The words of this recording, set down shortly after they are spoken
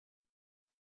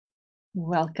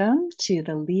Welcome to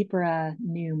the Libra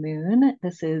new moon.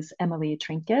 This is Emily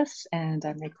Trinkus, and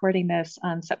I'm recording this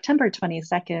on September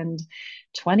 22nd,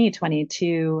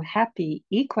 2022. Happy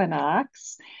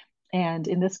equinox. And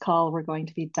in this call, we're going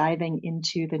to be diving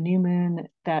into the new moon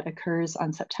that occurs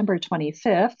on September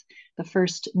 25th, the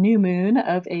first new moon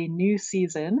of a new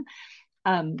season.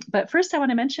 But first, I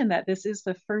want to mention that this is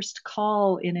the first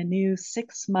call in a new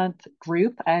 6-month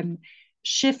group. I'm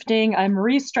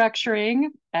restructuring,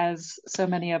 as so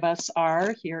many of us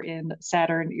are here in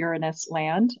Saturn Uranus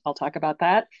land. I'll talk about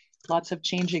that. Lots of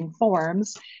changing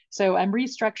forms. So I'm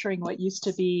restructuring what used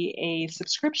to be a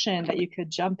subscription that you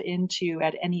could jump into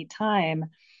at any time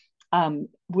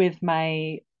with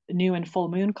my new and full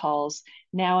moon calls.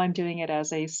 Now I'm doing it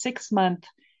as a 6-month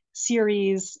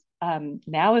series.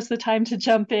 Now is the time to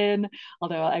jump in,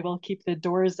 although I will keep the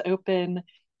doors open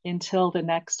until the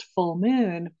next full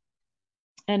moon.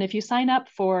 And if you sign up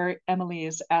for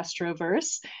Emily's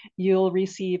Astroverse, you'll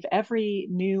receive every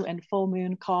new and full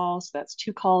moon call. So that's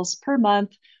 2 calls per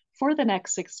month for the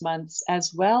next 6 months,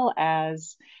 as well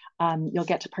as you'll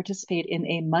get to participate in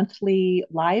a monthly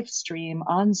live stream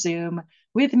on Zoom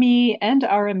with me and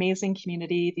our amazing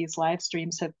community. These live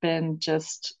streams have been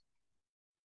just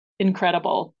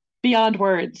incredible, beyond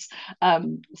words.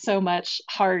 So much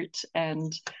heart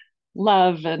and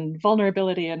love and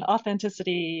vulnerability and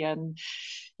authenticity. And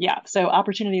yeah, so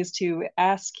opportunities to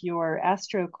ask your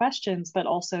astro questions, but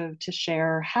also to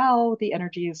share how the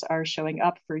energies are showing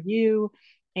up for you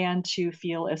and to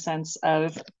feel a sense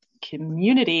of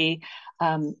community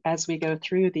as we go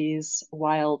through these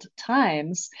wild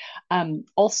times.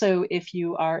 Also, if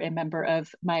you are a member of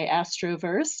my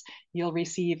Astroverse, you'll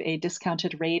receive a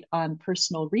discounted rate on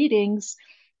personal readings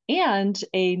and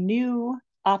a new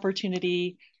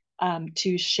opportunity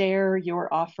to share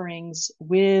your offerings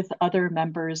with other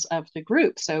members of the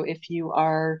group. So if you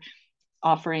are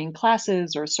offering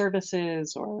classes or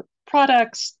services or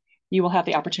products, you will have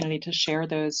the opportunity to share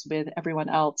those with everyone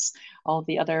else, all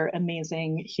the other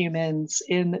amazing humans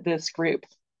in this group.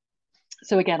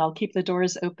 So again, I'll keep the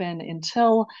doors open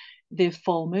until the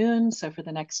full moon, so for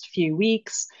the next few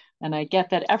weeks. And I get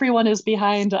that everyone is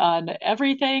behind on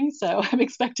everything, so I'm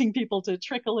expecting people to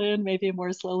trickle in maybe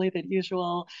more slowly than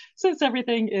usual, since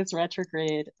everything is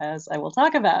retrograde, as I will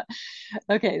talk about.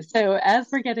 Okay, so as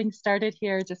we're getting started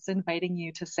here, just inviting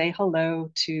you to say hello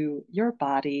to your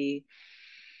body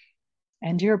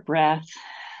and your breath,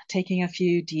 taking a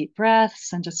few deep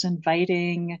breaths and just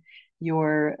inviting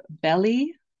your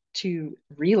belly to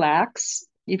relax.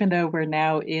 Even though we're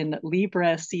now in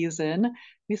Libra season,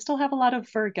 we still have a lot of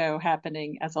Virgo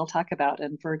happening, as I'll talk about.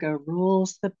 And Virgo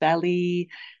rules the belly,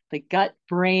 the gut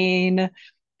brain,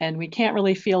 and we can't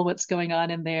really feel what's going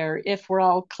on in there if we're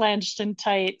all clenched and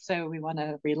tight. So we want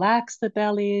to relax the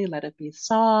belly, let it be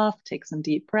soft, take some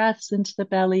deep breaths into the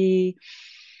belly.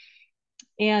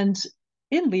 And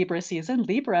in Libra season,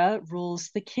 Libra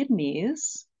rules the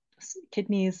kidneys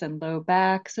and low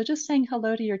back. So just saying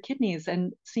hello to your kidneys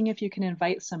and seeing if you can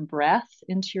invite some breath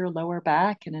into your lower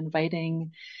back and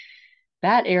inviting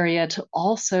that area to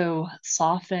also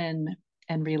soften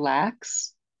and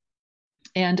relax.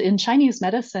 And in Chinese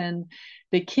medicine,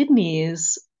 the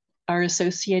kidneys are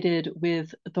associated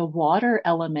with the water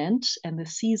element and the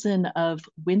season of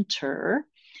winter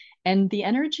and the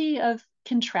energy of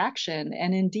contraction.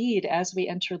 And indeed, as we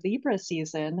enter Libra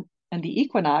season and the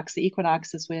equinox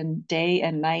is when day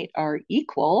and night are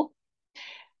equal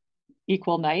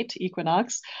night,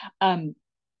 equinox. And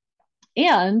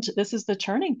this is the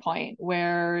turning point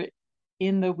where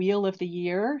in the wheel of the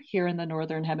year here in the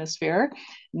Northern Hemisphere,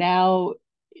 now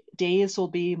days will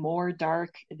be more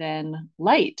dark than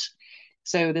light.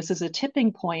 So this is a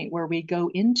tipping point where we go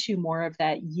into more of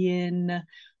that yin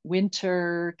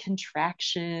winter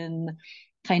contraction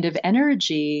kind of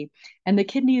energy. And the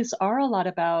kidneys are a lot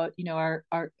about,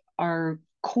 our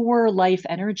core life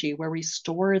energy where we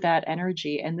store that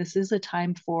energy. And this is a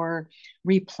time for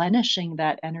replenishing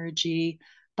that energy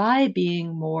by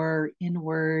being more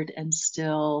inward and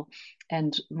still,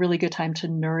 and really good time to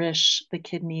nourish the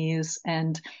kidneys.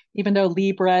 And even though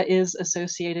Libra is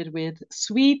associated with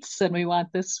sweets and we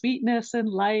want the sweetness in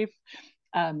life,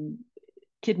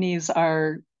 kidneys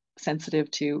are sensitive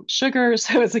to sugar.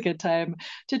 So it's a good time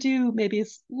to do maybe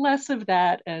less of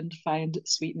that and find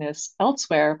sweetness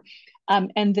elsewhere.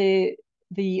 And the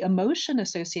emotion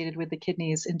associated with the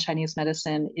kidneys in Chinese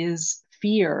medicine is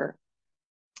fear.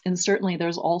 And certainly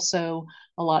there's also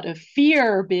a lot of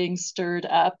fear being stirred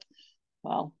up.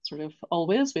 Well, sort of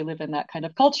always, we live in that kind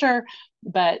of culture,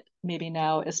 but maybe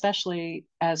now, especially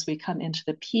as we come into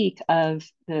the peak of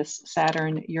this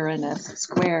Saturn Uranus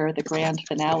square, the grand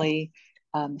finale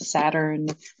Saturn,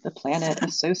 the planet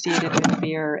associated with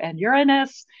fear, and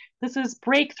Uranus. This is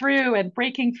breakthrough and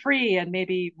breaking free and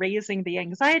maybe raising the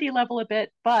anxiety level a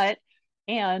bit,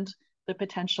 and the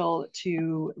potential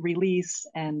to release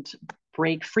and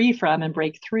break free from and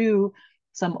break through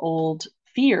some old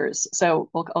fears. So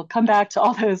I'll come back to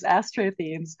all those astro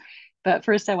themes. But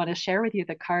first, I want to share with you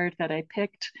the card that I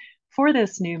picked for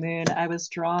this new moon. I was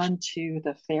drawn to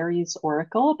the Fairies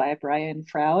Oracle by Brian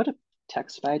Froud,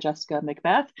 text by Jessica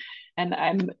Macbeth. And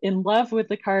I'm in love with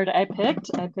the card I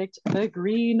picked. I picked the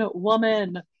Green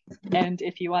Woman. And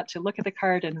if you want to look at the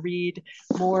card and read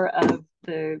more of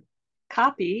the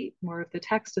copy, more of the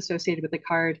text associated with the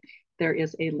card, there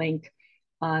is a link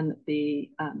on the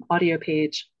audio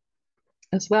page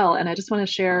as well. And I just want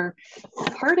to share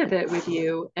part of it with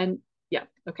you. And yeah,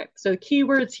 okay. So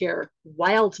keywords here: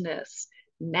 wildness,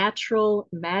 natural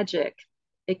magic,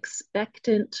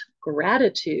 expectant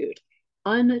gratitude,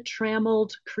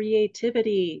 untrammeled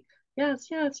creativity. Yes,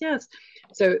 yes, yes.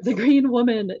 So the Green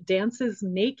Woman dances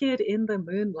naked in the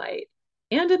moonlight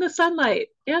and in the sunlight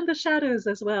and the shadows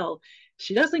as well.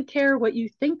 She doesn't care what you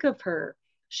think of her.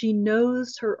 She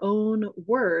knows her own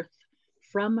worth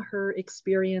from her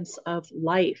experience of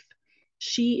life.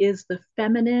 She is the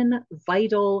feminine,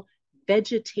 vital,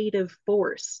 vegetative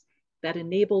force that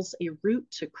enables a root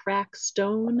to crack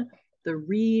stone, the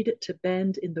reed to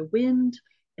bend in the wind,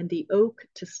 and the oak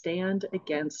to stand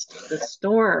against the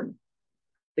storm.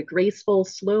 The graceful,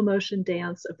 slow motion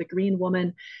dance of the Green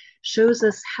Woman shows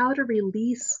us how to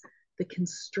release the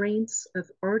constraints of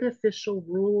artificial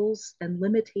rules and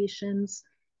limitations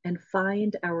and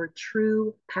find our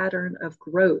true pattern of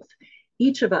growth.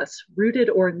 Each of us, rooted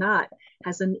or not,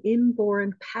 has an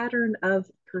inborn pattern of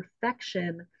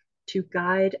perfection to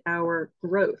guide our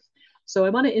growth. So I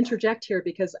want to interject here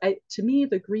because to me,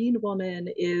 the Green Woman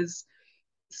is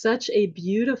such a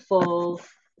beautiful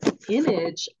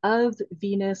image of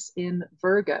Venus in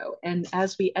Virgo. And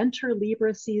as we enter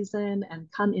Libra season and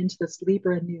come into this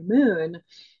Libra new moon,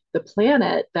 the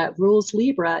planet that rules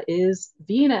Libra is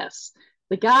Venus,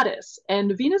 the goddess.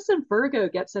 And Venus in Virgo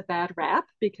gets a bad rap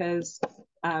because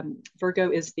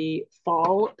Virgo is the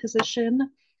fall position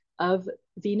of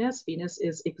Venus. Venus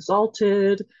is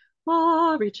exalted,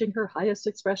 reaching her highest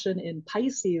expression in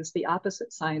Pisces, the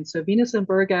opposite sign. So Venus in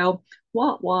Virgo,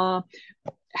 wah wah.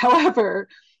 However,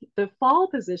 the fall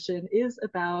position is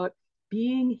about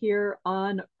being here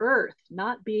on earth,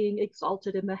 not being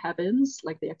exalted in the heavens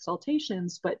like the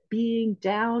exaltations, but being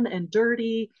down and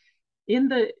dirty in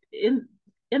the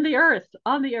earth,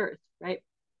 on the earth, right?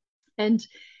 And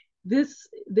this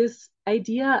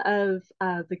idea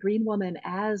of the Green Woman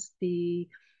as the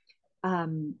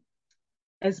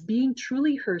as being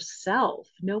truly herself,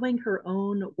 knowing her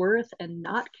own worth and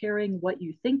not caring what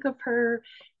you think of her,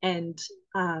 and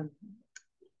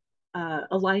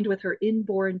aligned with her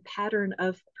inborn pattern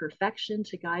of perfection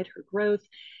to guide her growth.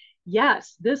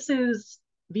 Yes, this is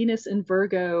Venus in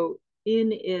Virgo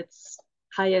in its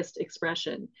highest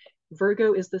expression.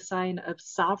 Virgo is the sign of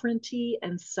sovereignty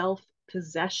and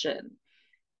self-possession.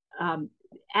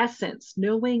 Essence,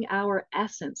 knowing our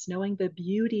essence, knowing the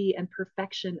beauty and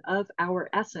perfection of our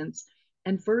essence.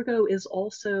 And Virgo is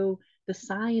also the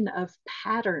sign of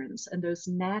patterns and those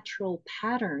natural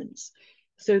patterns.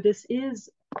 So this is,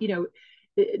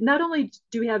 not only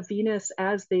do we have Venus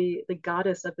as the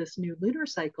goddess of this new lunar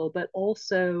cycle, but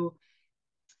also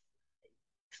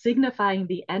signifying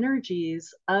the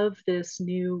energies of this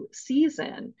new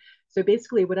season. So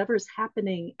basically, whatever's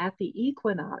happening at the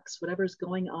equinox, whatever's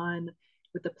going on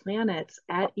with the planets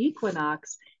at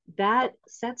equinox, that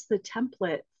sets the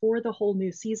template for the whole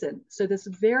new season. So this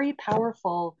very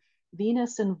powerful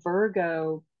Venus in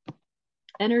Virgo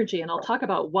energy, and I'll talk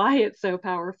about why it's so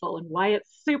powerful and why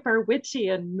it's super witchy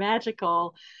and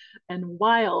magical and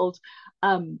wild.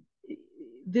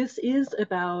 This is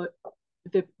about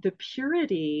the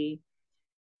purity,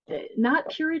 not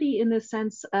purity in the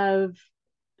sense of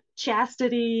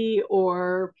chastity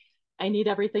or I need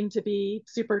everything to be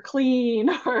super clean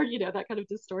or, that kind of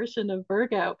distortion of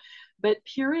Virgo, but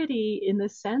purity in the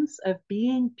sense of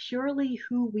being purely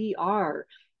who we are,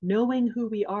 knowing who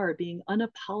we are, being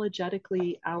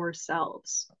unapologetically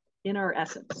ourselves in our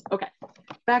essence. Okay,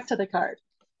 back to the card.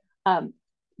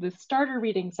 The starter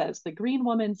reading says, the Green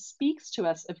Woman speaks to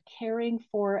us of caring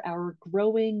for our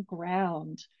growing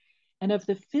ground and of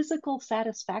the physical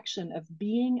satisfaction of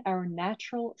being our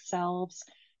natural selves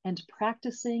and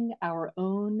practicing our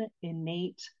own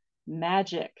innate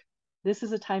magic. This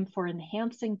is a time for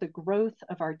enhancing the growth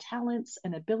of our talents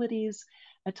and abilities,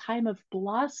 a time of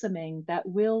blossoming that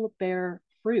will bear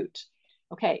fruit.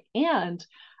 Okay, and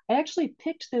I actually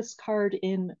picked this card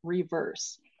in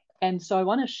reverse. And so I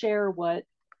want to share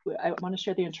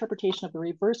the interpretation of the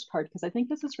reverse card because I think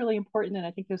this is really important. And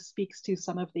I think this speaks to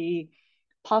some of the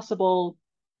possible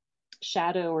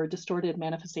shadow or distorted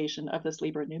manifestation of this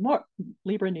Libra new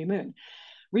moon.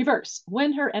 Reverse,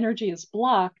 when her energy is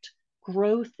blocked,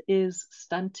 growth is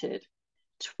stunted.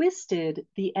 Twisted,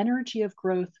 the energy of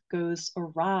growth goes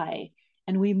awry,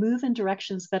 and we move in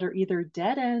directions that are either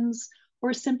dead ends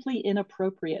or simply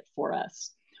inappropriate for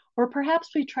us. Or perhaps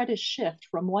we try to shift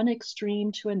from one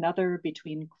extreme to another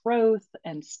between growth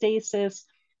and stasis,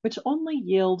 which only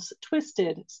yields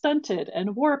twisted, stunted,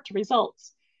 and warped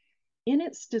results. In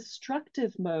its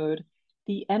destructive mode,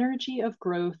 the energy of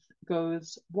growth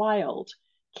goes wild.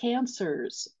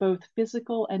 Cancers, both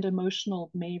physical and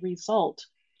emotional, may result.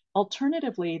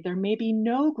 Alternatively, there may be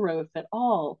no growth at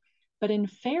all. But in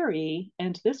fairy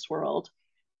and this world,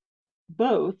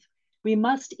 both, we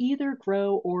must either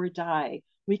grow or die.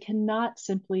 We cannot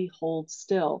simply hold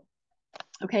still.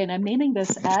 Okay, and I'm naming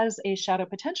this as a shadow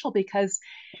potential because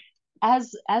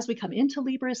as we come into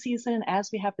Libra season, as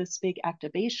we have this big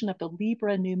activation of the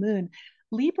Libra new moon,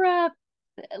 Libra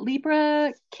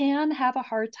Libra can have a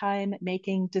hard time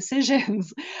making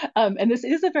decisions. And this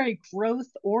is a very growth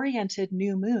oriented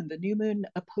new moon. The new moon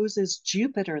opposes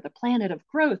Jupiter, the planet of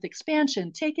growth,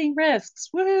 expansion, taking risks,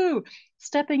 woohoo,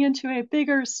 stepping into a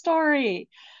bigger story.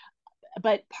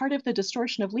 But part of the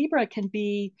distortion of Libra can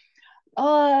be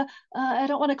I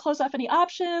don't want to close off any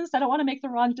options. I don't want to make the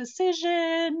wrong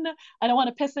decision. I don't want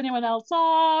to piss anyone else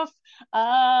off.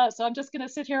 So I'm just going to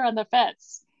sit here on the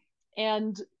fence.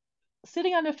 And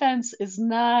sitting on the fence is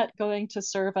not going to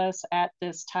serve us at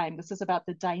this time. This is about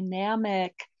the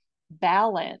dynamic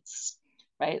balance,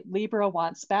 right? Libra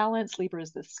wants balance. Libra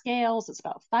is the scales. It's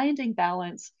about finding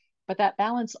balance, but that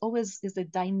balance always is a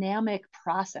dynamic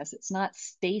process. It's not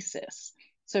stasis.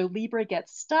 So Libra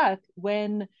gets stuck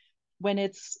when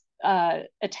it's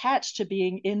attached to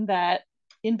being in that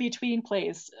in between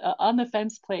place, on the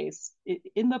fence place,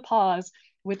 in the pause,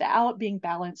 without being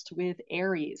balanced with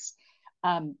Aries.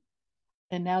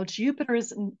 And now Jupiter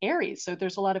is in Aries. So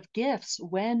there's a lot of gifts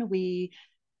when we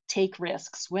take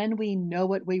risks, when we know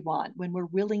what we want, when we're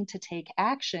willing to take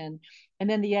action. And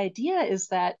then the idea is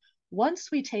that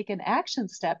once we take an action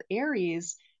step,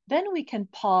 Aries, then we can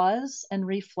pause and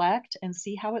reflect and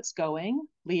see how it's going,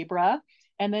 Libra,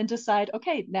 and then decide,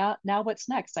 okay, now what's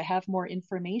next? I have more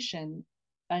information.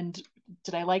 And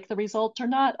did I like the result or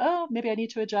not? Oh, maybe I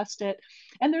need to adjust it.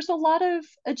 And there's a lot of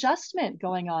adjustment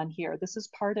going on here. This is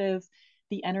part of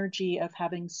the energy of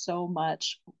having so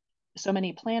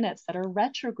many planets that are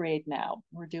retrograde now.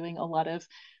 We're doing a lot of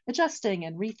adjusting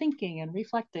and rethinking and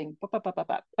reflecting. Okay,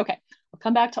 I'll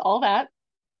come back to all that.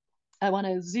 I want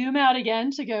to zoom out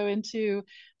again to go into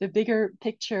the bigger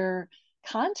picture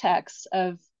context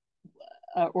of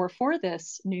or for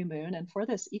this new moon and for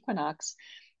this equinox.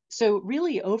 So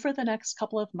really over the next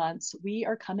couple of months, we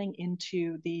are coming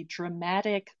into the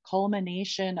dramatic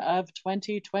culmination of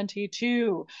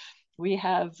 2022. We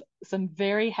have some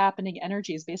very happening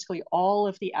energies, basically all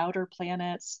of the outer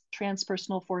planets,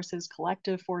 transpersonal forces,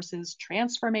 collective forces,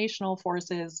 transformational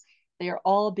forces. They are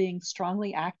all being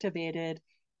strongly activated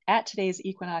at today's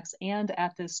equinox and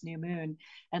at this new moon.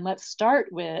 And let's start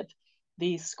with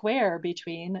the square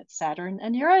between Saturn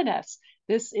and Uranus.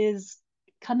 This is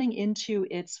coming into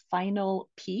its final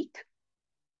peak,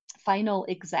 final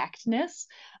exactness.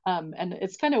 And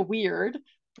it's kind of weird.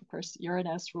 Of course,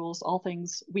 Uranus rules all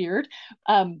things weird.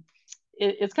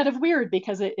 It's kind of weird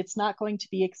because it's not going to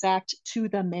be exact to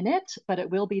the minute, but it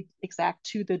will be exact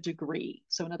to the degree.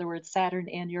 So in other words, Saturn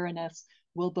and Uranus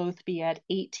will both be at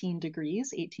 18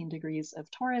 degrees of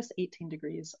Taurus, 18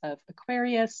 degrees of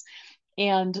Aquarius.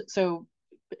 And so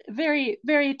very,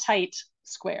 very tight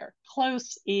square,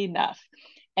 close enough.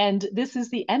 And this is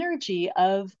the energy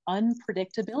of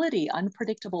unpredictability,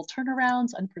 unpredictable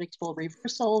turnarounds, unpredictable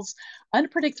reversals,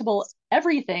 unpredictable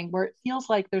everything where it feels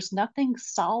like there's nothing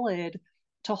solid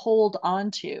to hold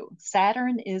on to.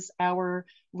 Saturn is our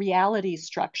reality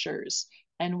structures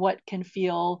and what can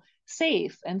feel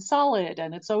safe and solid,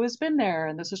 and it's always been there,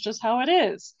 and this is just how it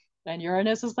is. And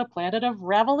Uranus is the planet of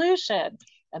revolution.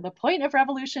 And the point of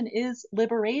revolution is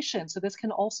liberation. So this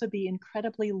can also be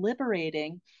incredibly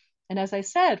liberating. And as I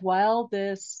said, while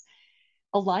this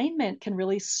alignment can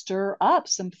really stir up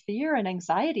some fear and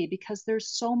anxiety because there's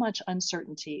so much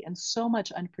uncertainty and so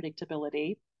much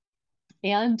unpredictability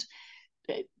and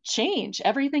change,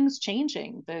 everything's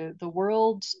changing. The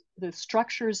world, the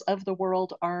structures of the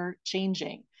world are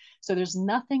changing. So there's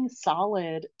nothing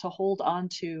solid to hold on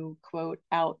to, quote,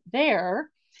 out there.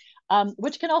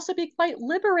 which can also be quite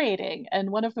liberating. And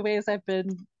one of the ways I've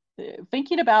been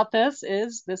thinking about this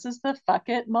is the fuck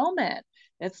it moment.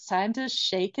 It's time to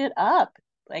shake it up,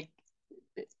 like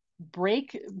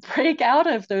break break out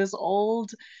of those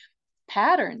old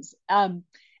patterns.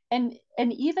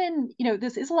 And even,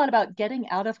 this is a lot about getting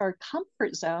out of our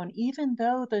comfort zone, even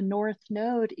though the North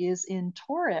Node is in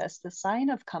Taurus, the sign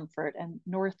of comfort, and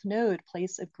North Node,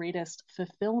 place of greatest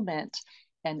fulfillment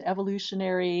and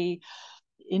evolutionary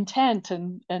intent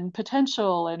and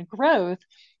potential and growth.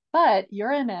 But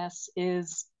Uranus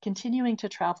is continuing to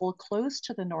travel close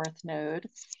to the North Node.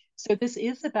 So this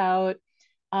is about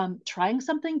trying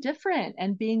something different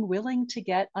and being willing to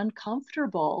get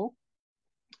uncomfortable,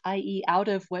 i.e., out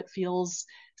of what feels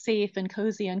safe and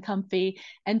cozy and comfy,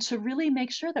 and to really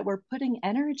make sure that we're putting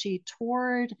energy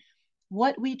toward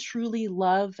what we truly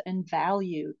love and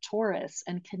value, Taurus,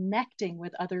 and connecting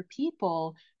with other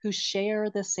people who share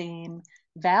the same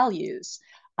values.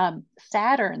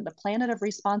 Saturn, the planet of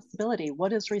responsibility.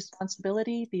 What is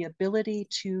responsibility? The ability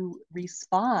to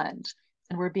respond.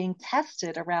 And we're being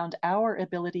tested around our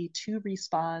ability to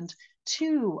respond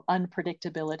to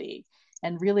unpredictability,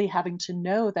 and really having to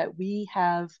know that we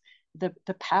have the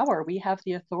power, we have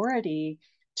the authority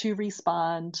to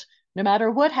respond no matter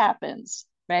what happens,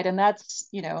 right? And that's,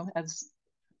 as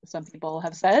some people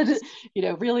have said,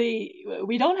 really,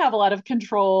 we don't have a lot of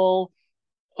control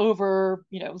over,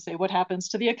 say what happens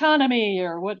to the economy,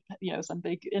 or what, some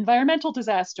big environmental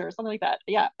disaster or something like that.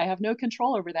 Yeah, I have no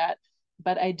control over that,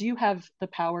 but I do have the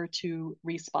power to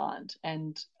respond.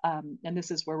 And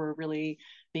this is where we're really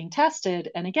being tested.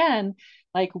 And again,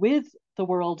 like with the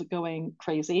world going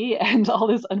crazy and all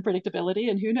this unpredictability,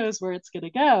 and who knows where it's going to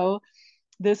go,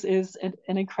 this is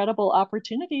an incredible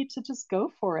opportunity to just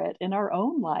go for it in our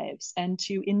own lives and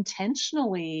to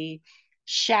intentionally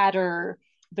shatter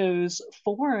those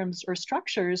forms or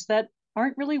structures that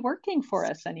aren't really working for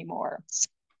us anymore.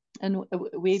 And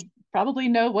we probably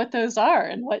know what those are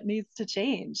and what needs to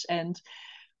change. And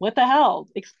what the hell?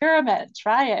 Experiment,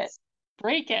 try it,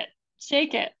 break it,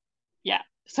 shake it. Yeah.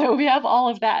 So we have all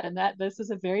of that. And that this is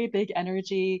a very big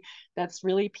energy that's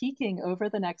really peaking over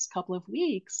the next couple of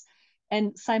weeks.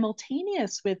 And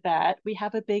simultaneous with that, we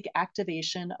have a big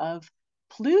activation of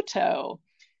Pluto,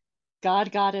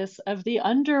 god goddess of the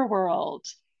underworld,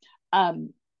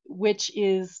 which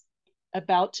is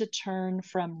about to turn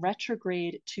from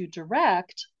retrograde to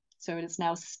direct. So it is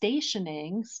now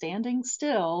stationing, standing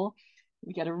still.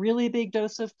 We get a really big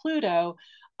dose of Pluto.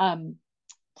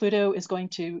 Pluto is going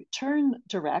to turn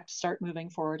direct, start moving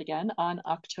forward again on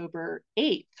October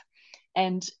 8th.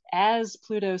 And as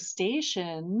Pluto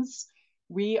stations,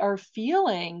 we are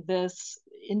feeling this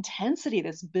intensity,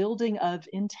 this building of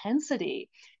intensity.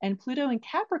 And Pluto in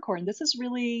Capricorn, this is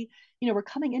really, we're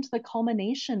coming into the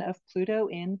culmination of Pluto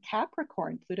in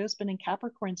Capricorn. Pluto's been in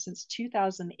Capricorn since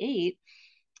 2008.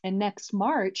 And next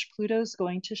March, Pluto's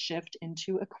going to shift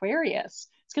into Aquarius.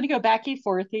 It's going to go backy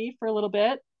forthy for a little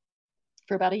bit,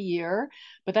 for about a year,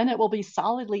 but then it will be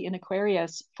solidly in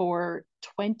Aquarius for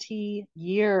 20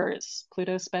 years.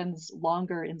 Pluto spends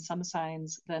longer in some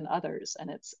signs than others, and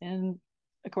it's in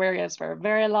Aquarius for a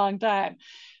very long time.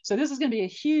 So this is going to be a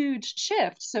huge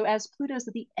shift. So as Pluto's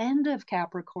at the end of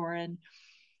Capricorn,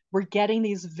 we're getting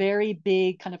these very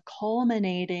big kind of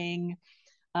culminating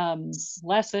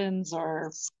lessons, or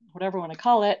whatever you want to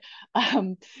call it,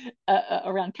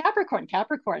 around Capricorn.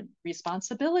 Capricorn,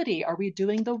 responsibility. Are we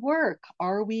doing the work?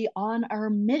 Are we on our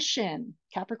mission?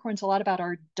 Capricorn's a lot about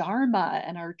our dharma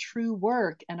and our true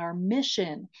work and our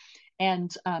mission,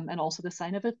 and also the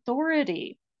sign of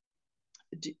authority.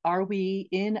 Are we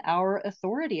in our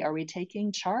authority? Are we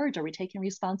taking charge? Are we taking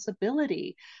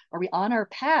responsibility? Are we on our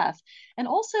path? And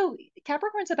also,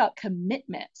 Capricorn's about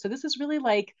commitment. So this is really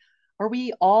like, are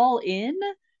we all in?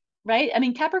 Right? I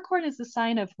mean, Capricorn is the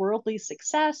sign of worldly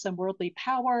success and worldly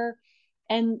power.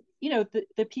 And,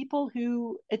 the people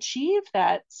who achieve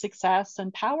that success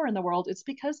and power in the world, it's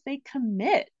because they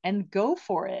commit and go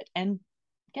for it. And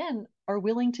again, are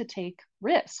willing to take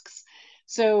risks.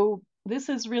 So this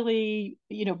is really,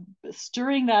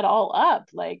 stirring that all up.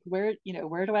 Like, where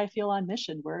do I feel on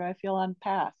mission? Where do I feel on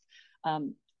path?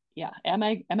 Yeah. Am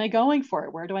I going for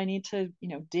it? Where do I need to,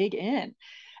 dig in?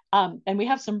 And we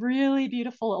have some really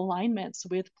beautiful alignments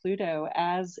with Pluto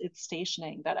as it's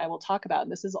stationing that I will talk about.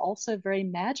 And this is also very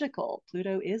magical.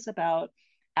 Pluto is about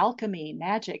alchemy,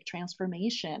 magic,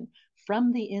 transformation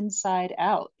from the inside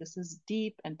out. This is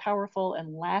deep and powerful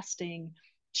and lasting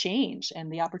change,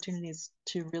 and the opportunities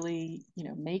to really,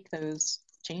 make those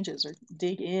changes or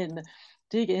dig in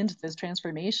dig into those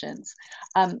transformations.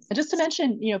 Just to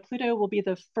mention, Pluto will be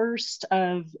the first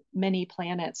of many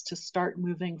planets to start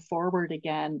moving forward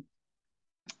again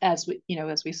as we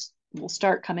will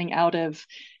start coming out of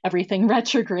everything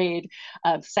retrograde.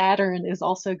 Saturn is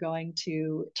also going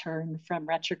to turn from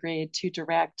retrograde to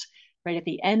direct right at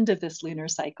the end of this lunar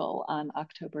cycle on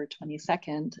October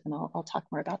 22nd. And I'll talk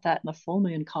more about that in the full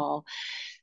moon call.